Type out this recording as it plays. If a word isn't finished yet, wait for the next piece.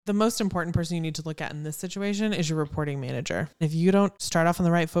The most important person you need to look at in this situation is your reporting manager. If you don't start off on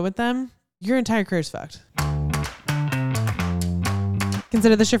the right foot with them, your entire career is fucked.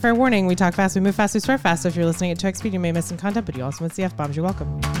 Consider this your fair warning. We talk fast, we move fast, we swear fast. So if you're listening at 2x speed, you may miss some content, but you also miss the F-bombs. You're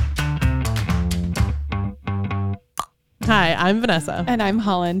welcome. Hi, I'm Vanessa. And I'm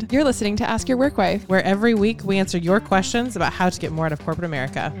Holland. You're listening to Ask Your Work Wife, where every week we answer your questions about how to get more out of corporate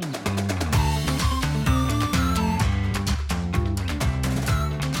America.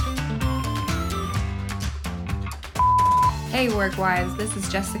 Hey Work Wives, this is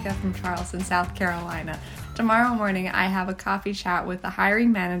Jessica from Charleston, South Carolina. Tomorrow morning I have a coffee chat with the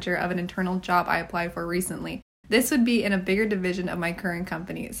hiring manager of an internal job I applied for recently. This would be in a bigger division of my current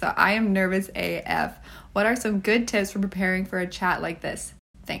company, so I am nervous AF. What are some good tips for preparing for a chat like this?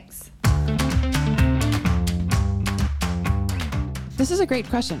 Thanks. This is a great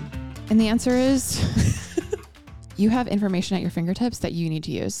question. And the answer is you have information at your fingertips that you need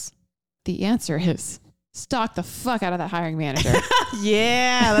to use. The answer is stalk the fuck out of that hiring manager.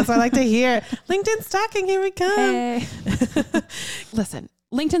 Yeah, that's what I like to hear. LinkedIn stalking, here we come. Hey. Listen,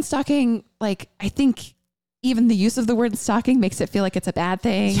 LinkedIn stalking, I think even the use of the word stalking makes it feel like it's a bad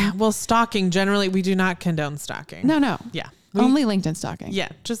thing. Yeah, well, stalking, generally, we do not condone stalking. No. Yeah. Only LinkedIn stalking. Yeah,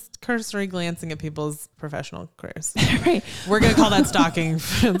 just cursory glancing at people's professional careers. Right. We're going to call that stalking.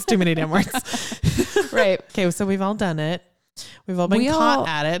 It's too many damn words. Right. Okay, so we've all done it. We've all been caught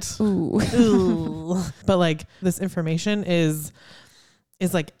at it. Ooh. But this information is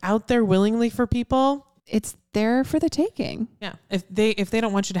out there willingly for people. It's there for the taking. Yeah. If they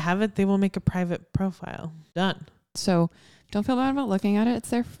don't want you to have it, they will make a private profile. Done. So don't feel bad about looking at it.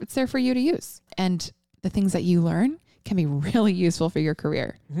 It's there for you to use. And the things that you learn can be really useful for your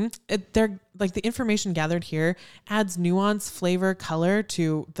career. Mm-hmm. They're the information gathered here adds nuance, flavor, color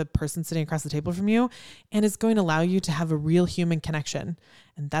to the person sitting across the table from you. And it's going to allow you to have a real human connection.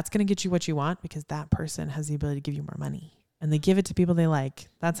 And that's going to get you what you want because that person has the ability to give you more money. And they give it to people they like.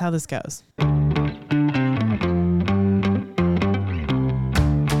 That's how this goes.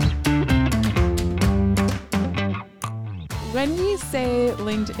 When we say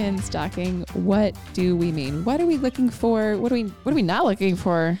LinkedIn stalking, what do we mean? What are we looking for? What are we not looking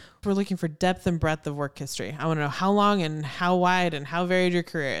for? We're looking for depth and breadth of work history. I want to know how long and how wide and how varied your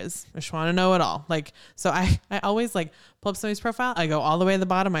career is. I just want to know it all. So I always pull up somebody's profile. I go all the way to the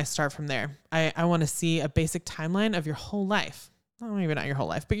bottom. I start from there. I want to see a basic timeline of your whole life. Well, maybe not your whole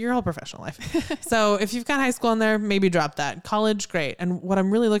life, but your whole professional life. So if you've got high school in there, maybe drop that. College, great. And what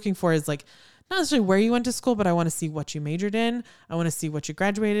I'm really looking for is not necessarily where you went to school, but I want to see what you majored in. I want to see what you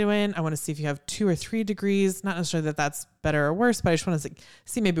graduated in. I want to see if you have 2 or 3 degrees. Not necessarily that that's better or worse, but I just want to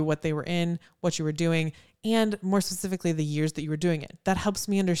see maybe what they were in, what you were doing, and more specifically, the years that you were doing it. That helps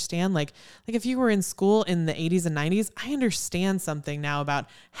me understand, if you were in school in the 80s and 90s, I understand something now about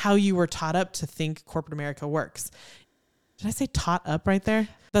how you were taught up to think corporate America works. Did I say taught up right there?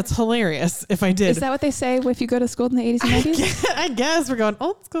 That's hilarious if I did. Is that what they say if you go to school in the 80s and 90s? I guess we're going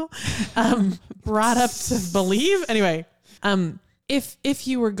old school. Brought up to believe. Anyway, if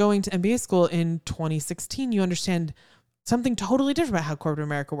you were going to MBA school in 2016, you understand something totally different about how corporate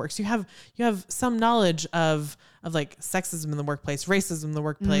America works. You have some knowledge of sexism in the workplace, racism in the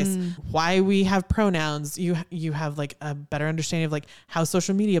workplace, why we have pronouns. You have a better understanding of how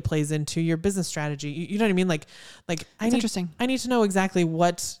social media plays into your business strategy. You know what I mean? Interesting. I need to know exactly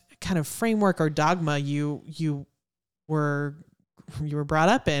what kind of framework or dogma you were brought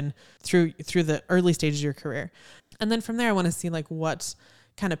up in through the early stages of your career. And then from there, I want to see what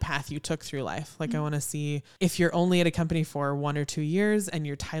kind of path you took through life. I want to see if you're only at a company for 1 or 2 years and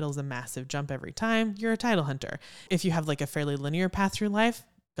your title's a massive jump every time, you're a title hunter. If you have a fairly linear path through life,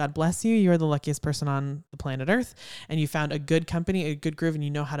 God bless you. You're the luckiest person on the planet Earth and you found a good company, a good groove, and you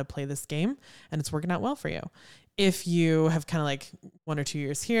know how to play this game and it's working out well for you. If you have kind of 1 or 2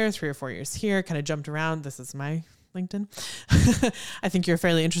 years here, 3 or 4 years here, kind of jumped around, this is my LinkedIn. I think you're a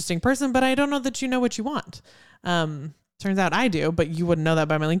fairly interesting person, but I don't know that you know what you want. Turns out I do, but you wouldn't know that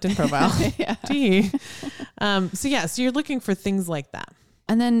by my LinkedIn profile. So you're looking for things like that.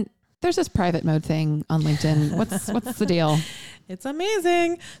 And then there's this private mode thing on LinkedIn. What's the deal? It's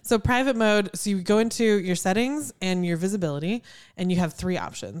amazing. So private mode, so you go into your settings and your visibility and you have 3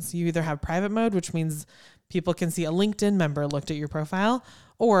 options. You either have private mode, which means people can see a LinkedIn member looked at your profile,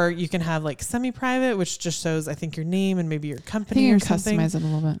 or you can have semi-private, which just shows, I think, your name and maybe your company or something. Customize it a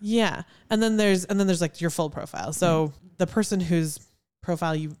little bit. Yeah. And then there's your full profile. So the person whose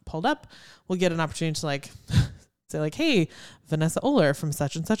profile you pulled up will get an opportunity to say hey, Vanessa Oler from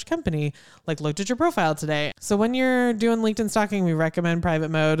such and such company, looked at your profile today. So when you're doing LinkedIn stalking, we recommend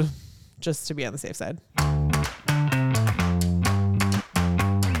private mode just to be on the safe side.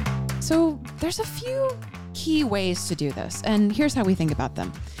 So there's a few key ways to do this. And here's how we think about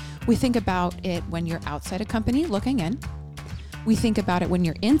them. We think about it when you're outside a company looking in. We think about it when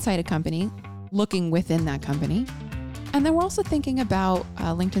you're inside a company looking within that company. And then we're also thinking about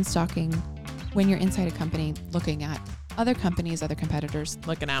LinkedIn stalking when you're inside a company looking at other companies, other competitors.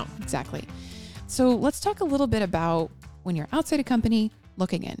 Looking out. Exactly. So let's talk a little bit about when you're outside a company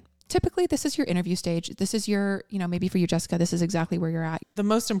looking in. Typically, this is your interview stage. This is your, maybe for you, Jessica, this is exactly where you're at. The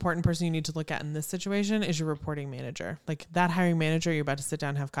most important person you need to look at in this situation is your reporting manager. Like that hiring manager you're about to sit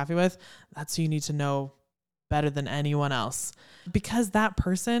down and have coffee with, that's who you need to know better than anyone else. Because that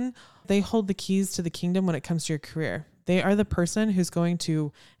person, they hold the keys to the kingdom when it comes to your career. They are the person who's going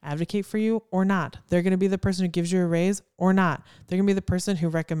to advocate for you or not. They're going to be the person who gives you a raise or not. They're going to be the person who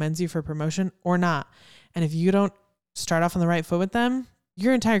recommends you for promotion or not. And if you don't start off on the right foot with them,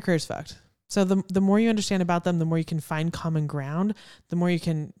 your entire career is fucked. So the more you understand about them, the more you can find common ground, the more you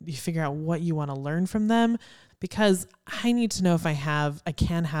figure out what you want to learn from them. Because I need to know if I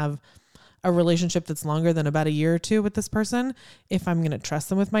can have a relationship that's longer than about a year or two with this person, if I'm going to trust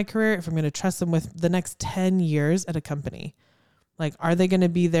them with my career, if I'm going to trust them with the next 10 years at a company. Like, are they going to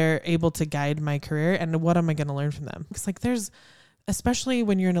be there able to guide my career? And what am I going to learn from them? Because especially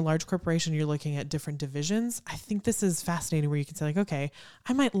when you're in a large corporation, you're looking at different divisions. I think this is fascinating where you can say like, okay,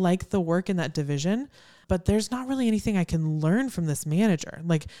 I might like the work in that division, but there's not really anything I can learn from this manager.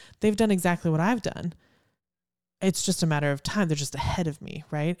 Like they've done exactly what I've done. It's just a matter of time. They're just ahead of me,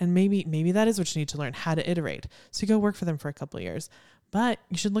 right? And maybe that is what you need to learn, how to iterate. So you go work for them for a couple of years. But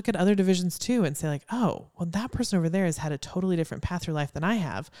you should look at other divisions too and say like, oh, well, that person over there has had a totally different path through life than I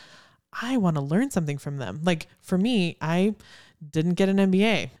have. I want to learn something from them. Like for me, I didn't get an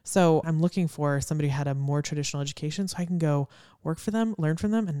MBA. So I'm looking for somebody who had a more traditional education so I can go work for them, learn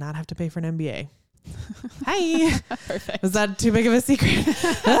from them, and not have to pay for an MBA. Hi. Perfect. Was that too big of a secret?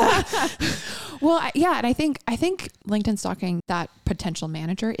 Well, yeah. And I think LinkedIn stalking that potential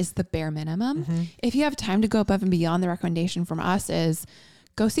manager is the bare minimum. Mm-hmm. If you have time to go above and beyond, the recommendation from us is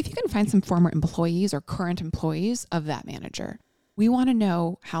go see if you can find some former employees or current employees of that manager. We want to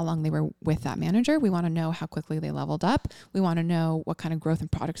know how long they were with that manager. We want to know how quickly they leveled up. We want to know what kind of growth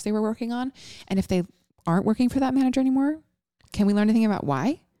and products they were working on. And if they aren't working for that manager anymore, can we learn anything about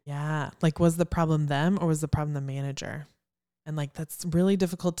why? Yeah. Like, was the problem them or was the problem the manager? And like, that's really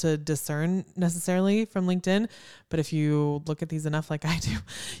difficult to discern necessarily from LinkedIn. But if you look at these enough, like I do,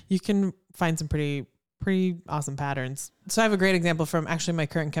 you can find some pretty awesome patterns. So I have a great example from actually my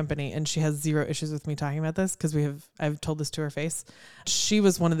current company, and she has zero issues with me talking about this because I've told this to her face. She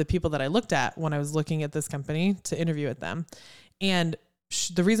was one of the people that I looked at when I was looking at this company to interview with them. And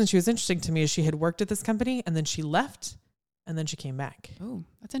the reason she was interesting to me is she had worked at this company and then she left and then she came back. Oh,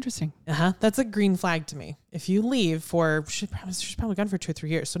 that's interesting. That's a green flag to me. If you leave she's probably gone for 2 or 3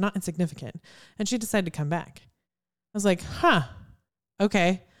 years, so not insignificant. And she decided to come back. I was like,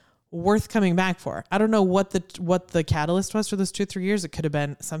 okay. Worth coming back for. I don't know what the catalyst was for those 2 or 3 years. It could have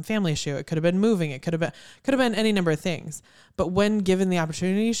been some family issue. It could have been moving. It could have been any number of things. But when given the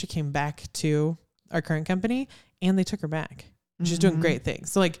opportunity, she came back to our current company and they took her back. And she's doing great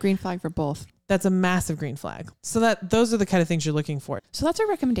things. So like green flag for both. That's a massive green flag. So those are the kind of things you're looking for. So that's our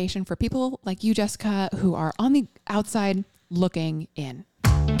recommendation for people like you, Jessica, who are on the outside looking in.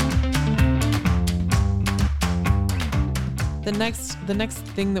 The next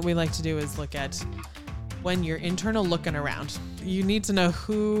thing that we like to do is look at when you're internal looking around. You need to know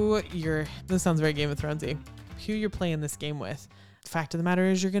this sounds very Game of Thronesy, who you're playing this game with. The fact of the matter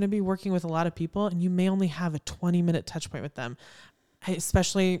is you're going to be working with a lot of people and you may only have a 20-minute touch point with them.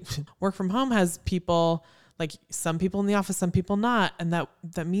 Especially work from home has people, like some people in the office, some people not. And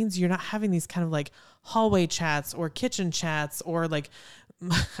that means you're not having these kind of like hallway chats or kitchen chats or like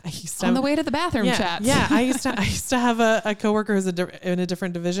on the way to the bathroom chats. Yeah. I used to have a coworker who's in a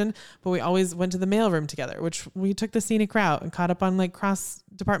different division, but we always went to the mailroom together, which we took the scenic route and caught up on like cross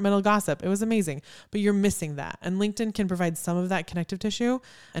departmental gossip. It was amazing, but you're missing that. And LinkedIn can provide some of that connective tissue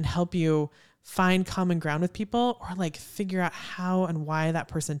and help you find common ground with people or like figure out how and why that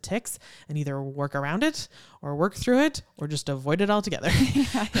person ticks and either work around it or work through it or just avoid it altogether.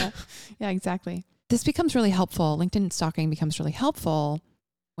 Yeah, exactly. This becomes really helpful. LinkedIn stalking becomes really helpful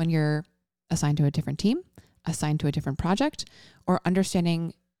when you're assigned to a different team, assigned to a different project, or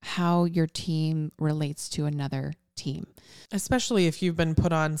understanding how your team relates to another team. Especially if you've been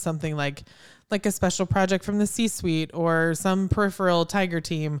put on something like a special project from the C-suite or some peripheral tiger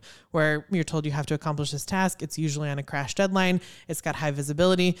team where you're told you have to accomplish this task. It's usually on a crash deadline. It's got high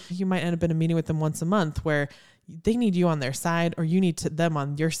visibility. You might end up in a meeting with them once a month where they need you on their side or you need them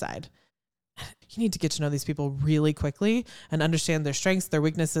on your side. you need to get to know these people really quickly and understand their strengths, their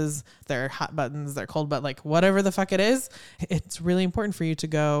weaknesses, their hot buttons, their cold butt, like whatever the fuck it is. It's really important for you to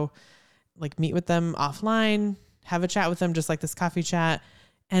go like meet with them offline, have a chat with them, just like this coffee chat,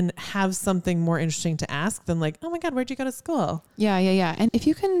 and have something more interesting to ask than like, oh my God, where'd you go to school? Yeah. And if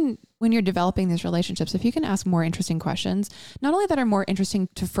you can, when you're developing these relationships, if you can ask more interesting questions, not only that are more interesting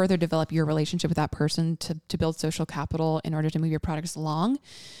to further develop your relationship with that person, to build social capital in order to move your products along,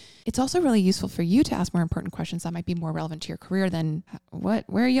 it's also really useful for you to ask more important questions that might be more relevant to your career than where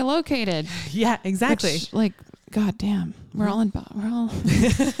are you located? Yeah, exactly. Which, like, God damn, we're all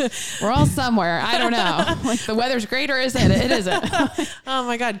somewhere. I don't know. Like the weather's great or is it? It isn't. Oh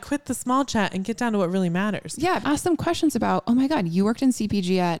my God, quit the small chat and get down to what really matters. Yeah. Ask them questions about, oh my God, you worked in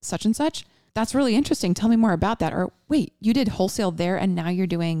CPG at such and such. That's really interesting. Tell me more about that. Or wait, you did wholesale there and now you're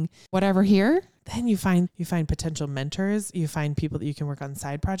doing whatever here. Then you find potential mentors. You find people that you can work on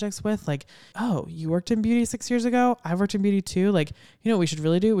side projects with. Like, oh, you worked in beauty 6 years ago. I've worked in beauty too. Like, you know what we should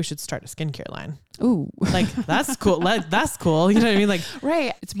really do? We should start a skincare line. Ooh, like that's cool. That's cool. You know what I mean? Like,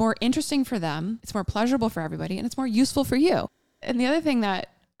 right. It's more interesting for them. It's more pleasurable for everybody, and it's more useful for you. And the other thing that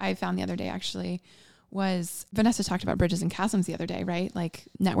I found the other day actually was Vanessa talked about bridges and chasms the other day, right? Like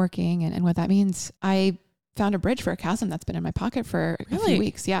networking and what that means. I found a bridge for a chasm that's been in my pocket for a few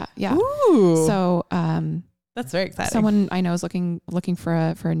weeks. Yeah. Ooh. So, that's very exciting. Someone I know is looking for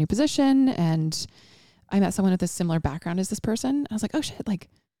a new position, and I met someone with a similar background as this person. I was like, oh shit, like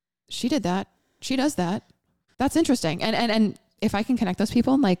she did that. She does that. That's interesting. And if I can connect those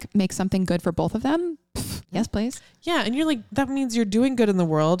people and like make something good for both of them, yes, please. Yeah. And you're like, that means you're doing good in the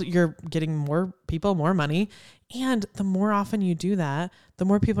world. You're getting more people, more money. And the more often you do that, the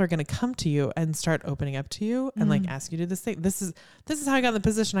more people are going to come to you and start opening up to you and like ask you to do this thing. This is how I got in the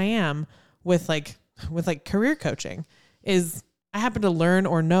position I am with career coaching. Is I happen to learn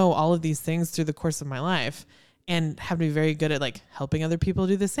or know all of these things through the course of my life and have to be very good at like helping other people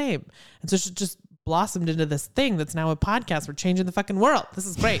do the same. And so it's just blossomed into this thing that's now a podcast. We're changing the fucking world. This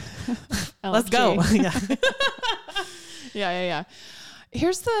is great. Let's go. Yeah.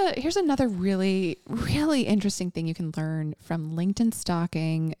 Here's another really, really interesting thing you can learn from LinkedIn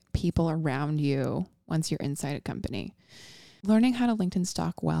stalking people around you once you're inside a company. Learning how to LinkedIn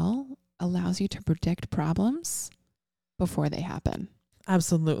stalk well allows you to predict problems before they happen.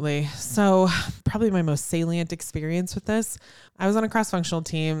 Absolutely. So probably my most salient experience with this, I was on a cross-functional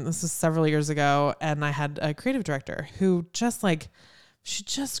team. This was several years ago. And I had a creative director who she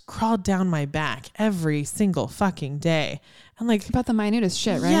just crawled down my back every single fucking day. And like about the minutest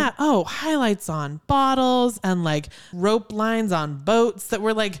shit, right? Yeah. Oh, highlights on bottles and like rope lines on boats that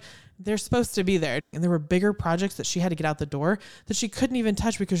were like, they're supposed to be there. And there were bigger projects that she had to get out the door that she couldn't even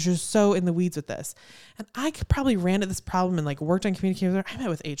touch because she was so in the weeds with this. And I probably ran at this problem and like worked on communicating with her. I met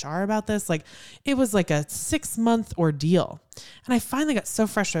with HR about this. Like it was like a 6-month ordeal. And I finally got so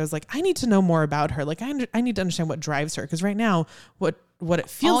frustrated. I was like, I need to know more about her. Like I need to understand what drives her. Cause right now what it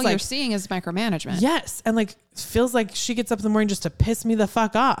feels all like you're seeing is micromanagement. Yes. And like, feels like she gets up in the morning just to piss me the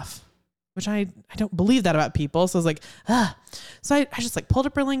fuck off. Which I don't believe that about people. So I was like, So I just like pulled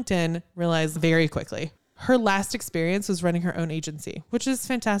up her LinkedIn, realized very quickly her last experience was running her own agency, which is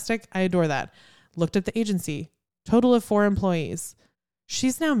fantastic. I adore that. Looked at the agency, total of 4 employees.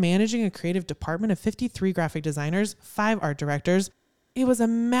 She's now managing a creative department of 53 graphic designers, 5 art directors. It was a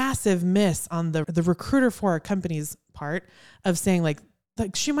massive miss on the recruiter for our company's part of saying like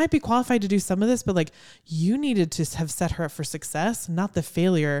she might be qualified to do some of this, but like you needed to have set her up for success, not the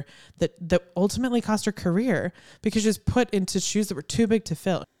failure that ultimately cost her career because she was put into shoes that were too big to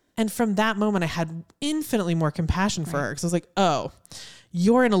fill. And from that moment, I had infinitely more compassion for her because I was like, oh,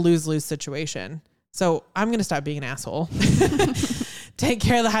 you're in a lose-lose situation. So I'm going to stop being an asshole. Take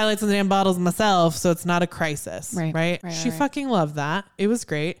care of the highlights on the damn bottles myself so it's not a crisis. Right? She fucking loved that. It was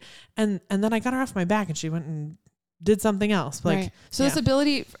great. And then I got her off my back and she went and did something else. Like, So this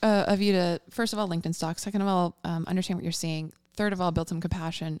ability of you to, first of all, LinkedIn stalk, second of all, understand what you're seeing, third of all, build some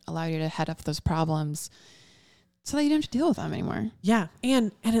compassion, allow you to head up those problems so that you don't have to deal with them anymore. Yeah.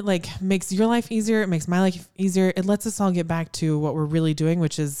 And it like makes your life easier. It makes my life easier. It lets us all get back to what we're really doing,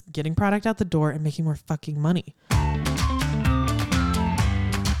 which is getting product out the door and making more fucking money.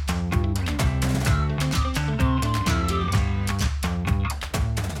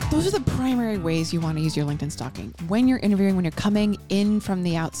 Those are the primary ways you want to use your LinkedIn stalking. When you're interviewing, when you're coming in from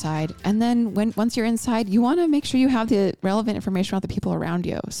the outside, and then once you're inside, you want to make sure you have the relevant information about the people around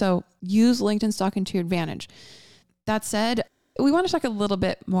you. So use LinkedIn stalking to your advantage. That said, we want to talk a little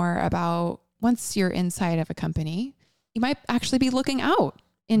bit more about once you're inside of a company, you might actually be looking out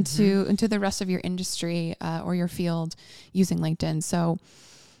into the rest of your industry or your field using LinkedIn. So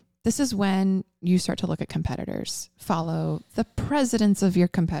This is when you start to look at competitors. Follow the presidents of your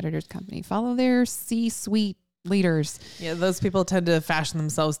competitors' company. Follow their C-suite leaders. Yeah, those people tend to fashion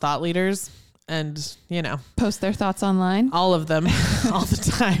themselves thought leaders and, Post their thoughts online. all of them all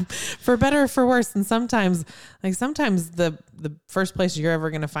the time, for better or for worse. And sometimes the first place you're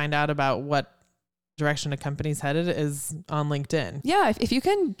ever going to find out about what direction a company's headed is on LinkedIn. Yeah, if you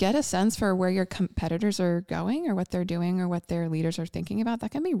can get a sense for where your competitors are going or what they're doing or what their leaders are thinking about,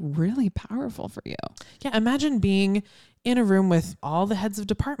 that can be really powerful for you. Yeah, imagine being in a room with all the heads of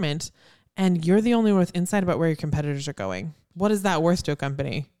department and you're the only one with insight about where your competitors are going. What is that worth to a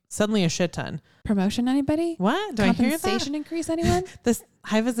company? Suddenly a shit ton. Promotion, anybody? What? Do I hear that? Compensation increase, anyone? This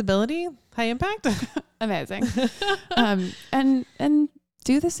high visibility, high impact? Amazing. And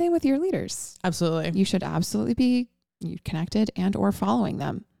do the same with your leaders. Absolutely. You should absolutely be connected and or following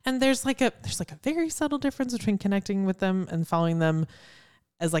them. And there's like a very subtle difference between connecting with them and following them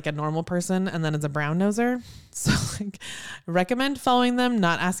as like a normal person and then as a brown noser. So like recommend following them,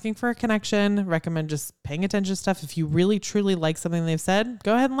 not asking for a connection, recommend just paying attention to stuff. If you really truly like something they've said,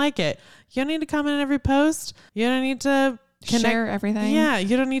 go ahead and like it. You don't need to comment on every post. You don't need to share everything. Yeah.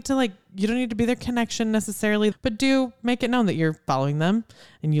 You don't need to be their connection necessarily, but do make it known that you're following them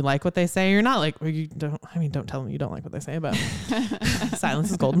and you like what they say. You're not like, or you don't tell them you don't like what they say, but silence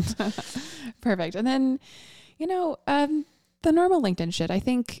is golden. Perfect. And then, the normal LinkedIn shit. I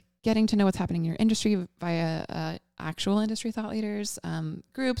think getting to know what's happening in your industry via actual industry thought leaders,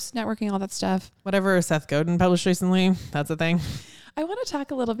 groups, networking, all that stuff. Whatever Seth Godin published recently, that's a thing. I want to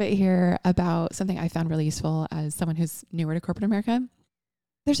talk a little bit here about something I found really useful as someone who's newer to corporate America.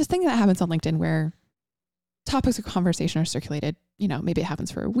 There's this thing that happens on LinkedIn where topics of conversation are circulated. Maybe it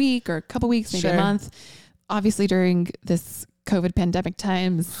happens for a week or a couple weeks, maybe a month. Obviously, during this COVID pandemic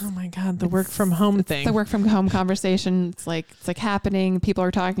times. Oh my God, the work from home thing. The work from home conversation. It's like happening. People are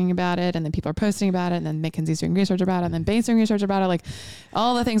talking about it, and then people are posting about it, and then McKinsey's doing research about it, and then Bain's doing research about it. Like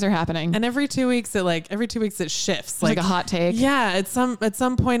all the things are happening. And every 2 weeks it shifts. It's like a hot take. Yeah. At some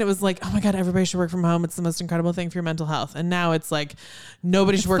point it was like, oh my God, everybody should work from home. It's the most incredible thing for your mental health. And now it's like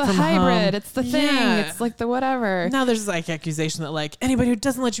nobody should work from home. It's the hybrid. It's the thing. Yeah. It's like the whatever. Now there's this like accusation that like anybody who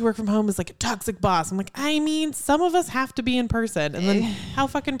doesn't let you work from home is like a toxic boss. I'm like, I mean, some of us have to be in person. And then how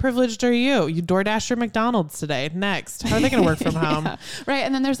fucking privileged are you? You DoorDash your McDonald's today. Next. How are they going to work from home? Yeah. Right.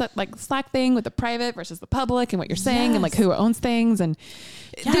 And then there's that like Slack thing with the private versus the public and what you're saying and like who owns things. And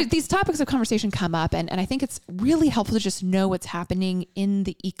these topics of conversation come up. And I think it's really helpful to just know what's happening in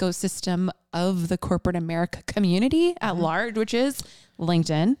the ecosystem of the corporate America community at large, which is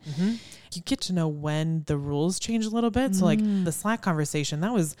LinkedIn. Mm-hmm. You get to know when the rules change a little bit. So like the Slack conversation,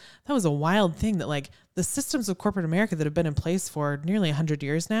 that was a wild thing that like the systems of corporate America that have been in place for nearly 100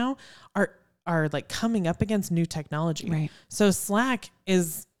 years now are like coming up against new technology. Right. So Slack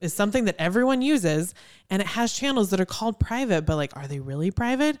is something that everyone uses and it has channels that are called private, but like, are they really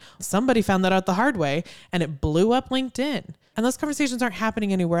private? Somebody found that out the hard way and it blew up LinkedIn. And those conversations aren't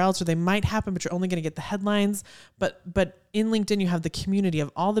happening anywhere else, or they might happen, but you're only going to get the headlines. But in LinkedIn, you have the community of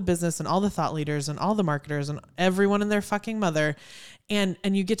all the business and all the thought leaders and all the marketers and everyone and their fucking mother. And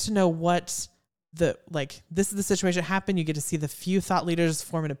you get to know what this is the situation that happened. You get to see the few thought leaders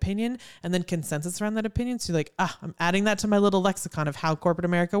form an opinion and then consensus around that opinion. So you're like, I'm adding that to my little lexicon of how corporate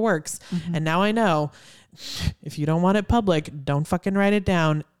America works. Mm-hmm. And now I know if you don't want it public, don't fucking write it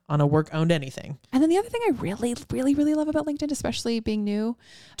down on a work-owned anything. And then the other thing I really, really, really love about LinkedIn, especially being new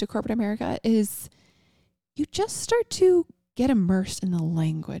to corporate America, is you just start to get immersed in the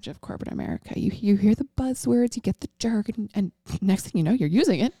language of corporate America. You hear the buzzwords, you get the jargon, and next thing you know, you're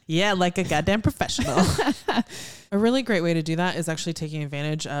using it. Yeah, like a goddamn professional. A really great way to do that is actually taking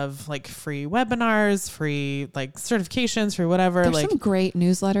advantage of like free webinars, free like certifications, free whatever. There's like some great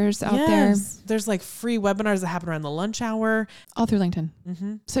newsletters out there. There's like free webinars that happen around the lunch hour. All through LinkedIn.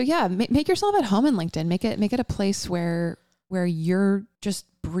 Mm-hmm. So yeah, make yourself at home in LinkedIn. Make it a place where you're just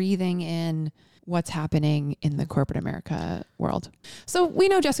breathing in what's happening in the corporate America world. So we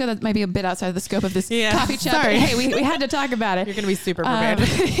know, Jessica, that might be a bit outside of the scope of this coffee chat. Sorry. Hey, we had to talk about it. You're going to be super prepared.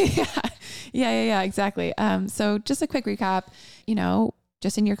 Yeah, exactly. So just a quick recap,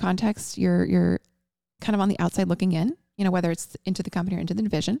 just in your context, you're kind of on the outside looking in, whether it's into the company or into the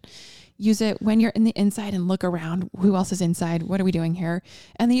division. Use it when you're in the inside and look around. Who else is inside? What are we doing here?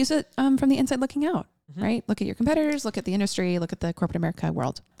 And then use it from the inside looking out. Mm-hmm. Right? Look at your competitors, look at the industry, look at the corporate America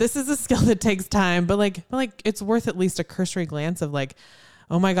world. This is a skill that takes time, but it's worth at least a cursory glance of like,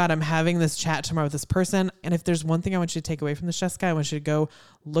 oh my God, I'm having this chat tomorrow with this person. And if there's one thing I want you to take away from this, Jessica, I want you to go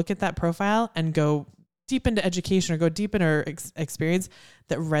look at that profile and go deep into education or go deep into her experience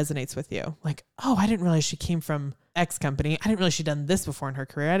that resonates with you. Like, oh, I didn't realize she came from X company. I didn't realize she'd done this before in her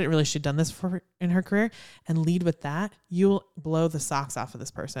career. I didn't realize she'd done this before in her career, and lead with that. You'll blow the socks off of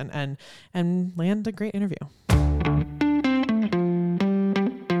this person and land a great interview.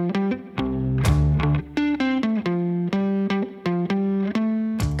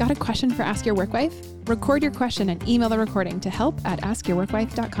 Got a question for Ask Your Work Wife? Record your question and email the recording to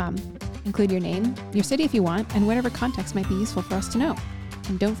help@askyourworkwife.com. Include your name, your city if you want, and whatever context might be useful for us to know.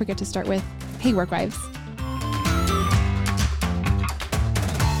 And don't forget to start with, "Hey, work wives."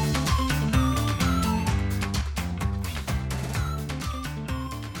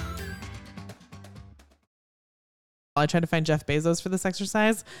 I tried to find Jeff Bezos for this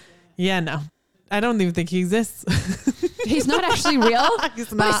exercise. Yeah, no. I don't even think he exists. He's not actually real. He's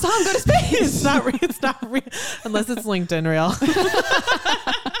but I not. saw him go to space. It's not real. Unless it's LinkedIn real.